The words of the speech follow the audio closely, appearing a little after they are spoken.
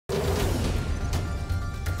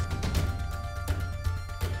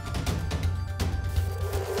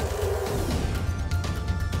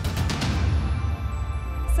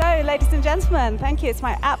ladies and gentlemen. Thank you. It's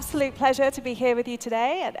my absolute pleasure to be here with you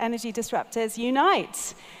today at Energy Disruptors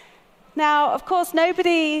Unite. Now, of course,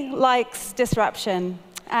 nobody likes disruption,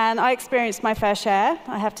 and I experienced my fair share,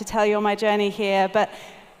 I have to tell you, on my journey here. But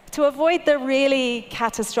to avoid the really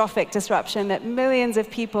catastrophic disruption that millions of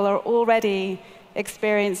people are already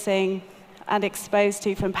experiencing and exposed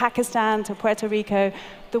to, from Pakistan to Puerto Rico,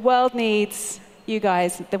 the world needs you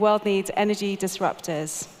guys. The world needs energy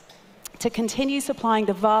disruptors to continue supplying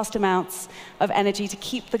the vast amounts of energy to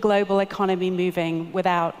keep the global economy moving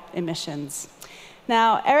without emissions.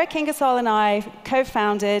 Now, Eric Ingersoll and I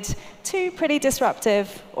co-founded two pretty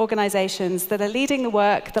disruptive organizations that are leading the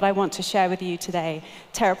work that I want to share with you today.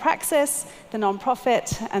 TerraPraxis, the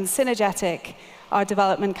nonprofit, and Synergetic, our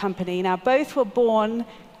development company. Now, both were born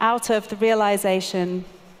out of the realization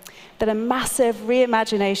that a massive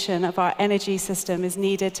reimagination of our energy system is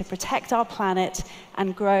needed to protect our planet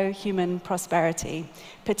and grow human prosperity,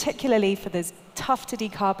 particularly for those tough to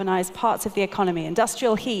decarbonize parts of the economy: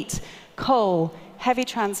 industrial heat, coal, heavy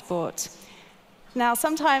transport. Now,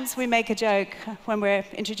 sometimes we make a joke when we're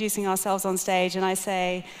introducing ourselves on stage, and I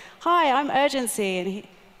say, "Hi, I'm Urgency," and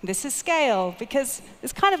this is Scale, because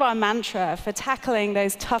it's kind of our mantra for tackling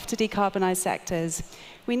those tough to decarbonize sectors.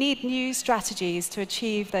 We need new strategies to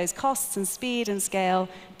achieve those costs and speed and scale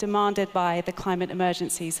demanded by the climate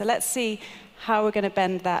emergency. So let's see how we're going to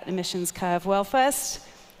bend that emissions curve. Well, first,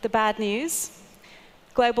 the bad news.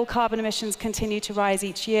 Global carbon emissions continue to rise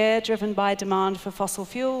each year, driven by demand for fossil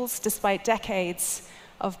fuels, despite decades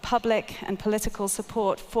of public and political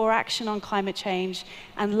support for action on climate change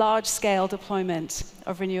and large-scale deployment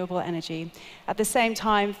of renewable energy. At the same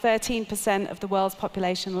time, 13% of the world's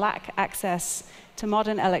population lack access to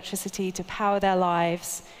modern electricity to power their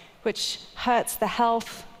lives, which hurts the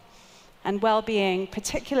health and well-being,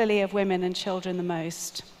 particularly of women and children, the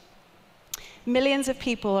most. Millions of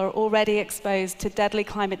people are already exposed to deadly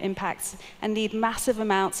climate impacts and need massive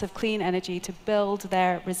amounts of clean energy to build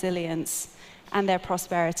their resilience and their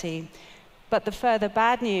prosperity. But the further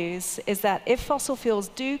bad news is that if fossil fuels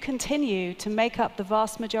do continue to make up the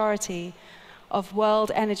vast majority of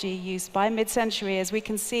world energy use by mid-century, as we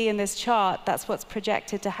can see in this chart, that's what's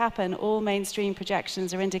projected to happen. All mainstream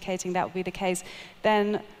projections are indicating that will be the case.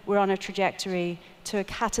 Then we're on a trajectory to a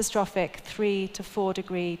catastrophic 3 to 4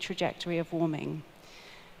 degree trajectory of warming.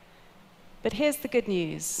 But here's the good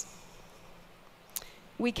news.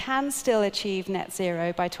 We can still achieve net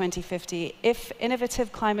zero by 2050 if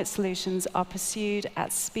innovative climate solutions are pursued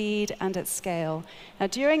at speed and at scale. Now,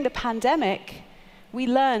 during the pandemic, we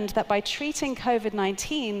learned that by treating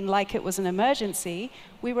COVID-19 like it was an emergency,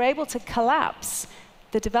 we were able to collapse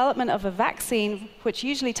the development of a vaccine, which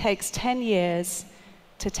usually takes 10 years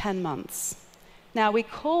to 10 months. Now, we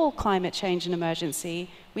call climate change an emergency.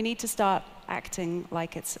 We need to start acting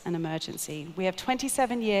like it's an emergency. We have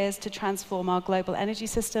 27 years to transform our global energy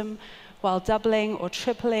system while doubling or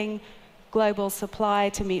tripling global supply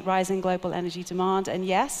to meet rising global energy demand. And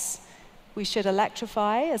yes, we should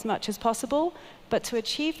electrify as much as possible, but to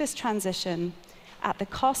achieve this transition at the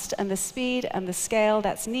cost and the speed and the scale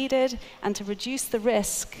that's needed, and to reduce the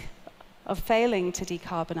risk of failing to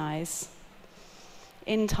decarbonize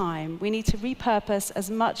in time, we need to repurpose as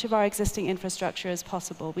much of our existing infrastructure as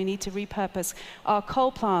possible. We need to repurpose our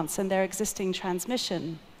coal plants and their existing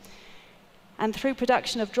transmission. And through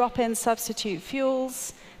production of drop-in substitute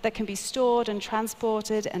fuels that can be stored and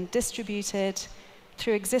transported and distributed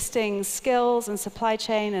through existing skills and supply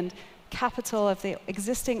chain and capital of the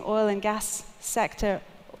existing oil and gas sector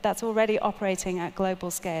that's already operating at global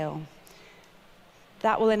scale.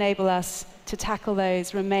 That will enable us to tackle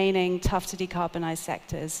those remaining tough to decarbonize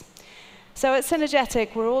sectors. So at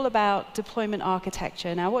Synergetic, we're all about deployment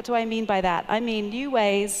architecture. Now, what do I mean by that? I mean new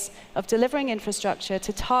ways of delivering infrastructure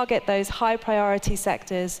to target those high priority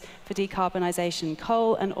sectors for decarbonization: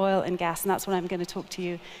 coal and oil and gas, and that's what I'm going to talk to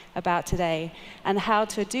you about today. And how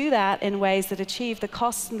to do that in ways that achieve the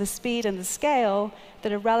costs and the speed and the scale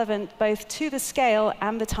that are relevant both to the scale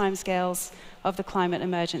and the timescales of the climate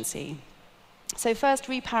emergency. So first,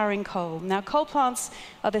 repowering coal. Now, coal plants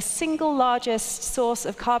are the single largest source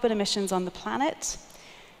of carbon emissions on the planet,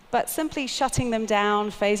 but simply shutting them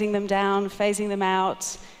down, phasing them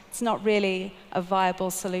out, it's not really a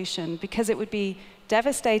viable solution, because it would be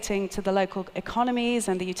devastating to the local economies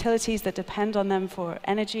and the utilities that depend on them for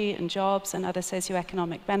energy and jobs and other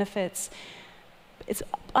socioeconomic benefits. It's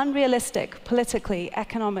unrealistic politically,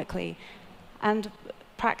 economically, and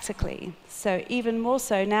practically. So even more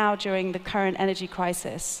so now during the current energy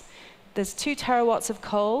crisis. There's 2 terawatts of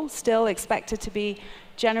coal still expected to be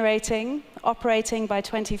operating by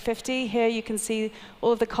 2050. Here you can see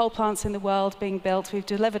all of the coal plants in the world being built. We've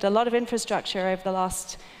delivered a lot of infrastructure over the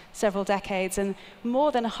last several decades, and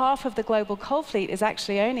more than half of the global coal fleet is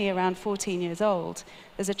actually only around 14 years old.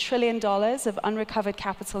 There's $1 trillion of unrecovered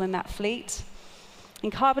capital in that fleet.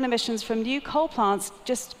 And carbon emissions from new coal plants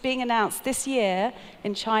just being announced this year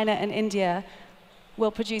in China and India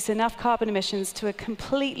will produce enough carbon emissions to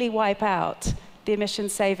completely wipe out the emission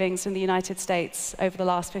savings in the United States over the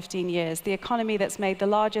last 15 years, the economy that's made the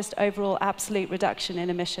largest overall absolute reduction in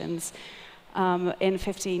emissions in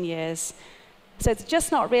 15 years. So it's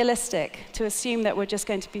just not realistic to assume that we're just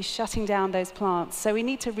going to be shutting down those plants. So we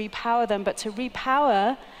need to repower them, but to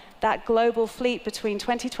repower that global fleet between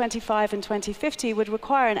 2025 and 2050 would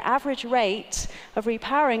require an average rate of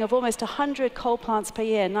repowering of almost 100 coal plants per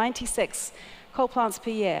year, 96 coal plants per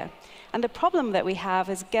year. And the problem that we have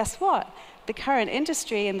is, guess what? The current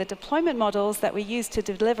industry and the deployment models that we use to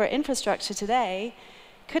deliver infrastructure today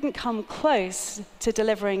couldn't come close to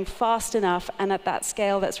delivering fast enough and at that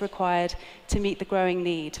scale that's required to meet the growing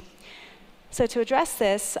need. So to address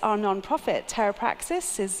this, our nonprofit,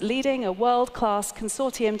 TerraPraxis, is leading a world-class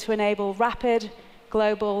consortium to enable rapid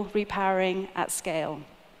global repowering at scale.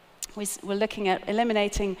 We're looking at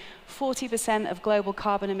eliminating 40% of global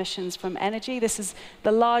carbon emissions from energy. This is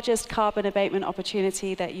the largest carbon abatement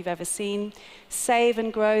opportunity that you've ever seen. Save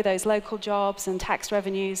and grow those local jobs and tax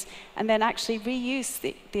revenues, and then actually reuse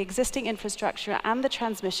the existing infrastructure and the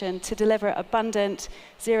transmission to deliver abundant,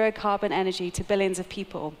 zero-carbon energy to billions of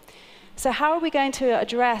people. So how are we going to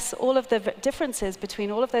address all of the differences between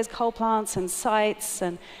all of those coal plants and sites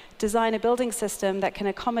and design a building system that can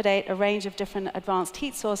accommodate a range of different advanced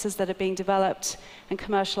heat sources that are being developed and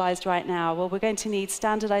commercialized right now? Well, we're going to need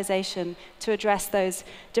standardization to address those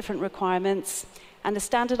different requirements, and a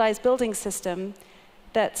standardized building system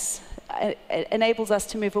that enables us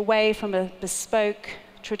to move away from a bespoke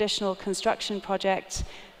traditional construction project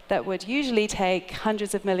that would usually take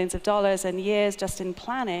hundreds of millions of dollars and years just in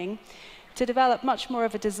planning, to develop much more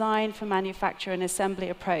of a design for manufacture and assembly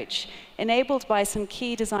approach, enabled by some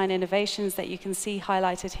key design innovations that you can see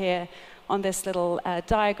highlighted here on this little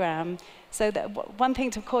diagram. So one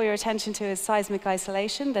thing to call your attention to is seismic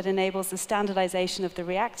isolation that enables the standardization of the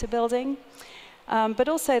reactor building, but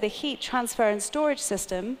also the heat transfer and storage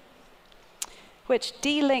system, which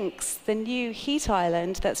delinks the new heat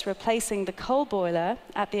island that's replacing the coal boiler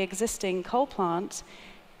at the existing coal plant,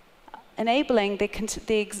 enabling the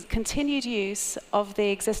continued use of the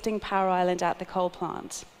existing power island at the coal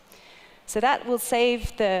plant. So that will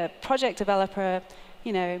save the project developer,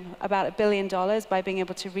 about $1 billion by being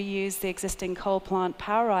able to reuse the existing coal plant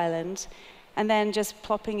power island, and then just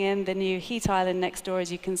plopping in the new heat island next door,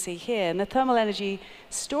 as you can see here. And the thermal energy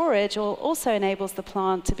storage also enables the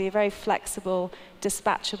plant to be a very flexible,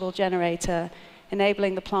 dispatchable generator,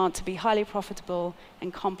 enabling the plant to be highly profitable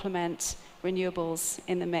and complement renewables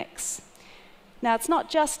in the mix. Now, it's not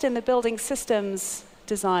just in the building systems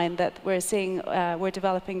design that we're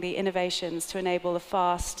developing the innovations to enable the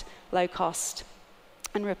fast, low-cost,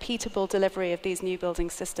 and repeatable delivery of these new building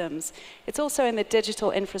systems. It's also in the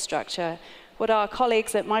digital infrastructure, what our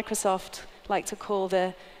colleagues at Microsoft like to call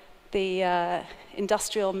the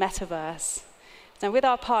industrial metaverse. Now, with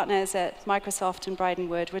our partners at Microsoft and Bryden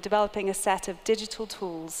Wood, we're developing a set of digital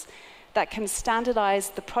tools that can standardize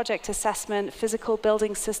the project assessment, physical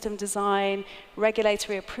building system design,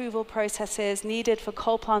 regulatory approval processes needed for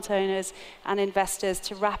coal plant owners and investors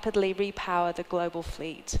to rapidly repower the global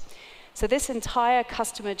fleet. So this entire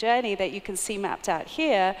customer journey that you can see mapped out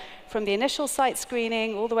here, from the initial site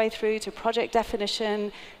screening all the way through to project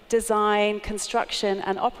definition, design, construction,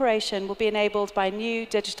 and operation, will be enabled by new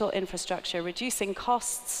digital infrastructure, reducing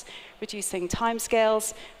costs, reducing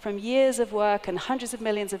timescales from years of work and hundreds of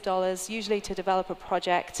millions of dollars, usually to develop a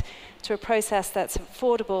project, to a process that's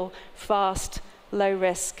affordable, fast, low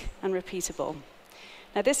risk, and repeatable.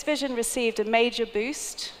 Now, this vision received a major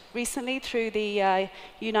boost recently through the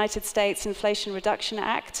United States Inflation Reduction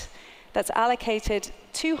Act that's allocated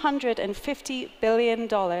 $250 billion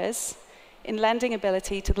in lending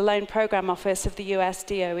ability to the Loan Program Office of the U.S.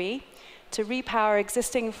 DOE to repower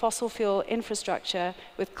existing fossil fuel infrastructure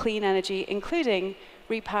with clean energy, including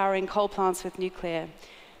repowering coal plants with nuclear.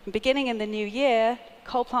 And beginning in the new year,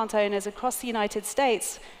 coal plant owners across the United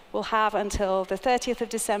States will have until the 30th of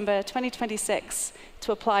December 2026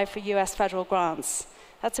 to apply for U.S. federal grants.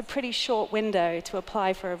 That's a pretty short window to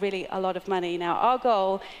apply for really a lot of money. Now, our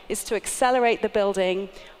goal is to accelerate the building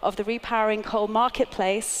of the repowering coal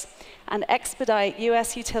marketplace and expedite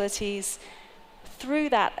U.S. utilities through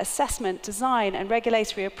that assessment, design, and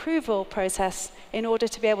regulatory approval process in order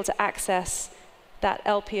to be able to access that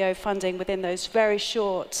LPO funding within those very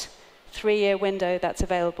short 3-year window that's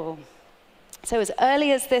available. So as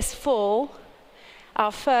early as this fall,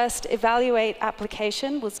 our first Evaluate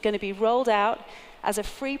application was going to be rolled out as a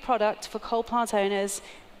free product for coal plant owners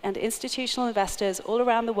and institutional investors all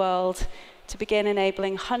around the world to begin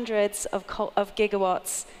enabling hundreds of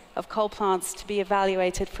gigawatts of coal plants to be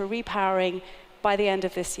evaluated for repowering by the end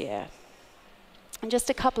of this year. And just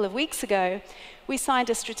a couple of weeks ago, we signed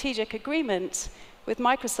a strategic agreement with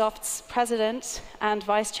Microsoft's president and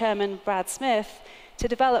vice chairman, Brad Smith, to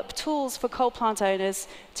develop tools for coal plant owners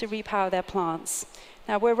to repower their plants.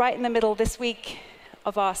 Now, we're right in the middle this week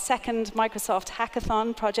of our second Microsoft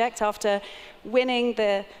Hackathon project after winning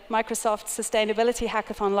the Microsoft Sustainability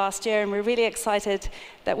Hackathon last year, and we're really excited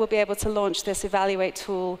that we'll be able to launch this Evaluate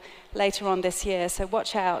tool later on this year. So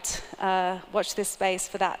watch out, watch this space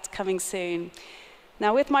for that coming soon.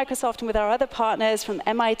 Now, with Microsoft and with our other partners from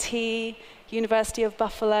MIT, University of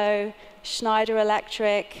Buffalo, Schneider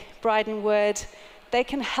Electric, Bryden Wood, they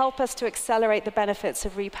can help us to accelerate the benefits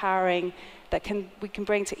of repowering that we can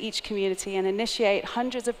bring to each community and initiate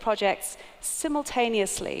hundreds of projects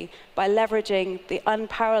simultaneously by leveraging the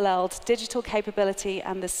unparalleled digital capability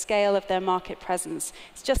and the scale of their market presence.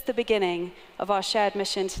 It's just the beginning of our shared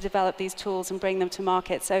mission to develop these tools and bring them to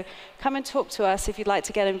market. So come and talk to us if you'd like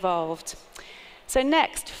to get involved. So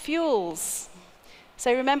next, fuels.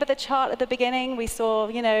 So remember the chart at the beginning? We saw,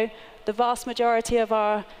 the vast majority of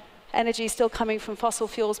our energy still coming from fossil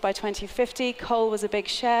fuels by 2050. Coal was a big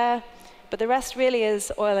share, but the rest really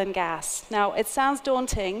is oil and gas. Now, it sounds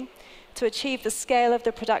daunting to achieve the scale of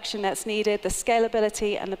the production that's needed, the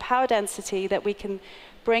scalability and the power density that we can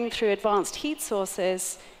bring through advanced heat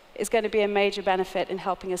sources is going to be a major benefit in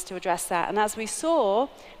helping us to address that. And as we saw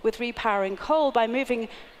with repowering coal, by moving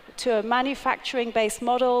to a manufacturing-based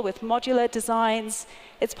model with modular designs,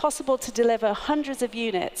 it's possible to deliver hundreds of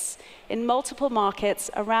units in multiple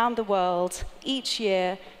markets around the world each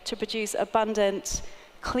year to produce abundant,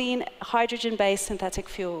 clean, hydrogen-based synthetic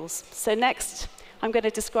fuels. So next, I'm going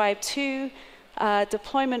to describe two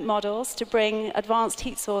deployment models to bring advanced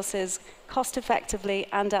heat sources cost-effectively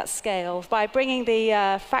and at scale by bringing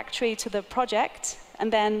the factory to the project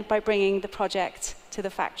and then by bringing the project to the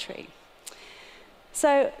factory.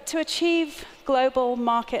 So to achieve global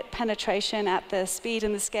market penetration at the speed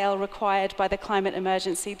and the scale required by the climate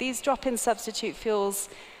emergency, these drop-in substitute fuels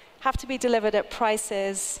have to be delivered at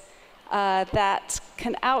prices that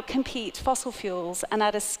can outcompete fossil fuels and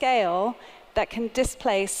at a scale that can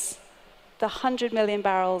displace the 100 million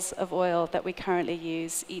barrels of oil that we currently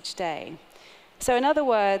use each day. So in other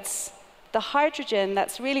words, the hydrogen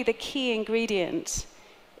that's really the key ingredient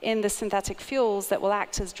in the synthetic fuels that will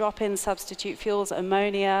act as drop-in substitute fuels,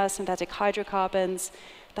 ammonia, synthetic hydrocarbons,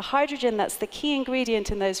 the hydrogen that's the key ingredient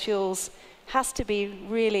in those fuels has to be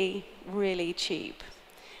really, really cheap.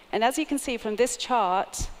 And as you can see from this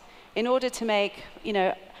chart, in order to make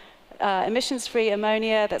emissions-free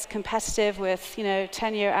ammonia that's competitive with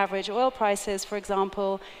 10-year average oil prices, for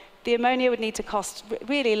example, the ammonia would need to cost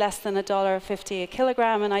really less than $1.50 a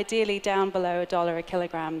kilogram and ideally down below $1 a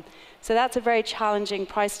kilogram. So that's a very challenging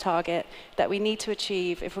price target that we need to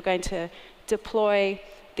achieve if we're going to deploy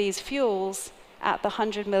these fuels at the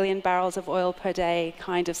 100 million barrels of oil per day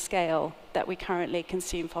kind of scale that we currently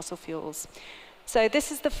consume fossil fuels. So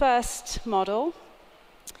this is the first model.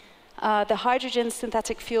 The hydrogen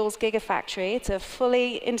synthetic fuels gigafactory. It's a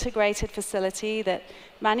fully integrated facility that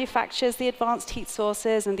manufactures the advanced heat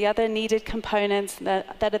sources and the other needed components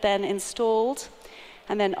that are then installed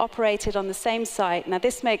and then operated on the same site. Now,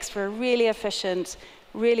 this makes for a really efficient,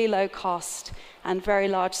 really low cost, and very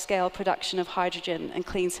large-scale production of hydrogen and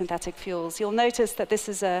clean synthetic fuels. You'll notice that this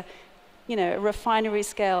is a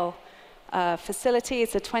refinery-scale facility.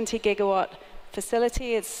 It's a 20-gigawatt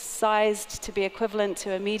facility. It's sized to be equivalent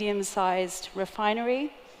to a medium-sized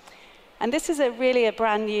refinery. And this is really a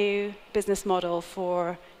brand new business model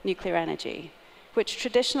for nuclear energy, which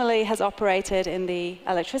traditionally has operated in the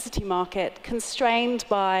electricity market, constrained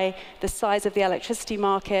by the size of the electricity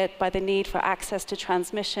market, by the need for access to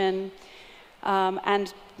transmission,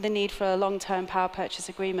 and the need for long-term power purchase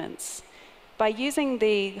agreements. By using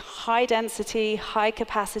the high-density,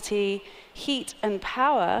 high-capacity heat and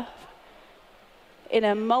power in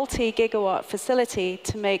a multi-gigawatt facility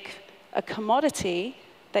to make a commodity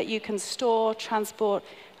that you can store, transport,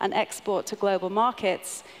 and export to global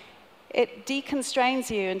markets, it deconstrains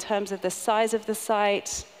you in terms of the size of the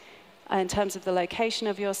site, in terms of the location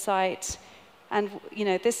of your site. And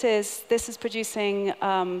this is producing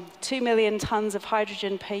 2 million tons of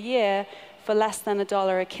hydrogen per year for less than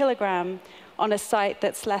 $1 a kilogram on a site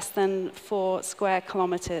that's less than 4 square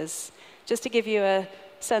kilometers. Just to give you a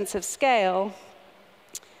sense of scale,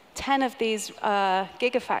 10 of these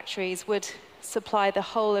gigafactories would supply the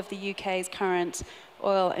whole of the UK's current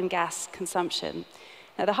oil and gas consumption.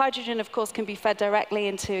 Now, the hydrogen, of course, can be fed directly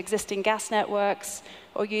into existing gas networks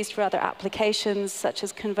or used for other applications, such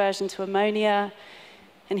as conversion to ammonia.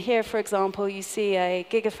 And here, for example, you see a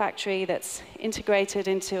gigafactory that's integrated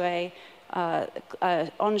into a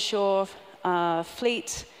onshore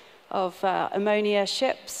fleet of ammonia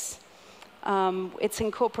ships. It's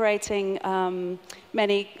incorporating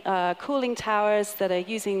many cooling towers that are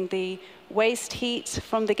using the waste heat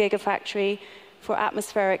from the gigafactory for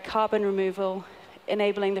atmospheric carbon removal,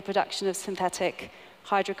 enabling the production of synthetic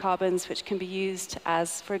hydrocarbons, which can be used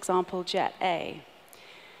as, for example, Jet A.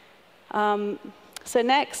 So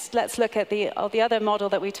next, let's look at the other model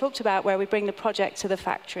that we talked about, where we bring the project to the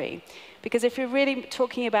factory. Because if you're really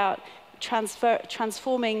talking about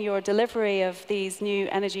transforming your delivery of these new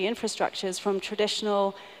energy infrastructures from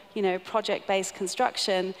traditional, project-based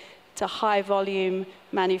construction to high-volume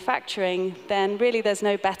manufacturing, then really there's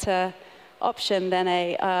no better option than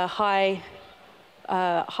a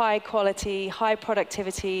high-quality,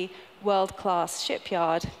 high-productivity, world-class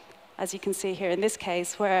shipyard, as you can see here in this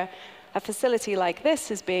case, where a facility like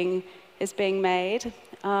this is being made.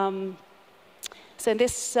 So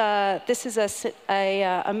this is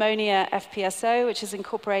a ammonia FPSO, which is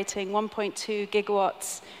incorporating 1.2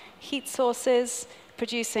 gigawatts heat sources,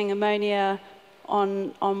 producing ammonia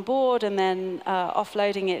on board, and then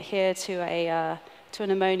offloading it here to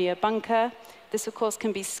an ammonia bunker. This, of course,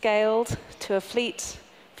 can be scaled to a fleet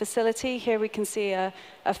facility. Here we can see a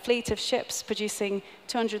fleet of ships producing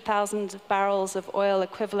 200,000 barrels of oil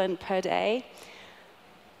equivalent per day.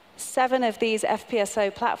 7 of these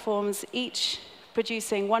FPSO platforms, each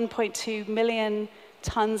producing 1.2 million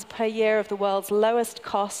tons per year of the world's lowest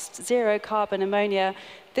cost, zero carbon ammonia.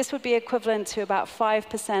 This would be equivalent to about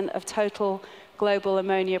 5% of total global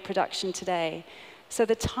ammonia production today. So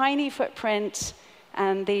the tiny footprint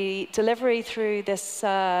and the delivery through this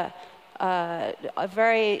a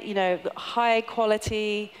very high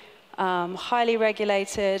quality, highly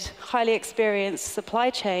regulated, highly experienced supply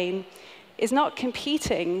chain is not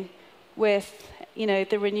competing with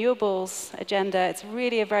the renewables agenda. It's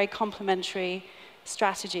really a very complementary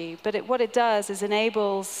strategy. But what it does is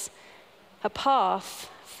enables a path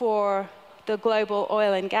for the global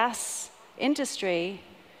oil and gas industry,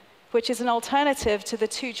 which is an alternative to the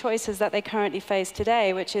 2 choices that they currently face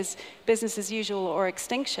today, which is business as usual or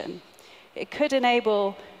extinction. It could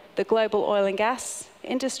enable the global oil and gas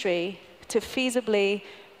industry to feasibly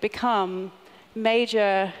become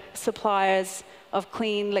major suppliers of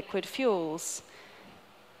clean liquid fuels.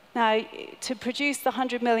 Now, to produce the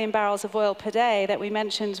 100 million barrels of oil per day that we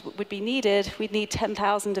mentioned would be needed, we'd need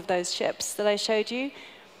 10,000 of those ships that I showed you.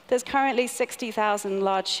 There's currently 60,000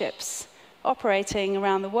 large ships operating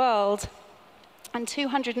around the world, and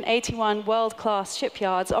 281 world-class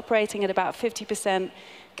shipyards operating at about 50%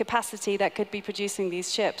 capacity that could be producing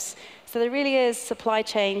these ships. So there really is supply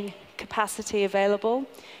chain capacity available.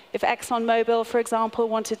 If ExxonMobil, for example,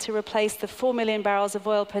 wanted to replace the 4 million barrels of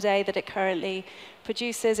oil per day that it currently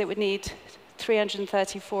produces, it would need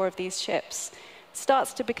 334 of these ships.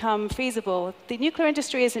 Starts to become feasible. The nuclear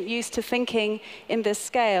industry isn't used to thinking in this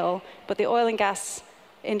scale, but the oil and gas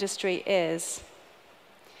industry is.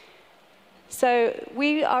 So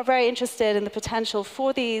we are very interested in the potential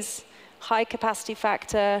for these high capacity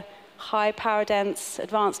factor, high power dense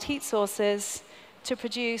advanced heat sources to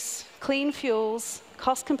produce clean fuels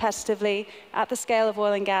cost competitively at the scale of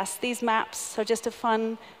oil and gas. These maps are just a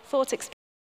fun thought experiment